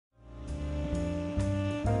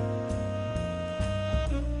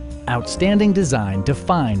Outstanding design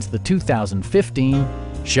defines the 2015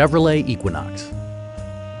 Chevrolet Equinox.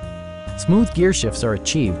 Smooth gear shifts are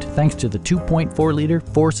achieved thanks to the 2.4-liter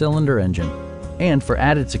four-cylinder engine. And for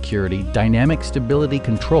added security, dynamic stability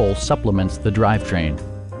control supplements the drivetrain.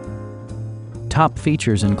 Top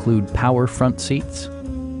features include power front seats,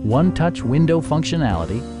 one-touch window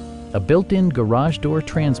functionality, a built-in garage door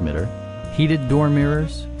transmitter, heated door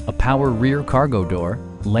mirrors, a power rear cargo door,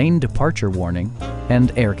 lane departure warning,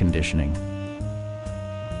 and air conditioning.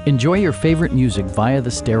 Enjoy your favorite music via the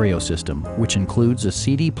stereo system, which includes a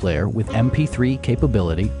CD player with MP3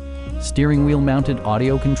 capability, steering wheel mounted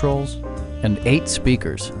audio controls, and 8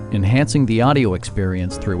 speakers, enhancing the audio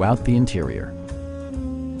experience throughout the interior.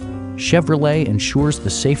 Chevrolet ensures the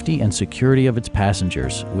safety and security of its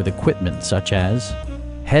passengers with equipment such as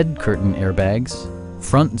head curtain airbags,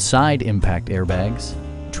 front and side impact airbags,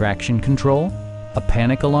 traction control, a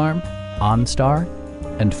panic alarm, OnStar,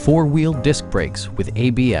 and 4-wheel disc brakes with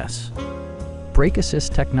ABS. Brake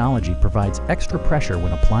Assist technology provides extra pressure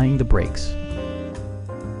when applying the brakes.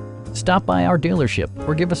 Stop by our dealership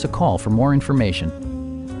or give us a call for more information.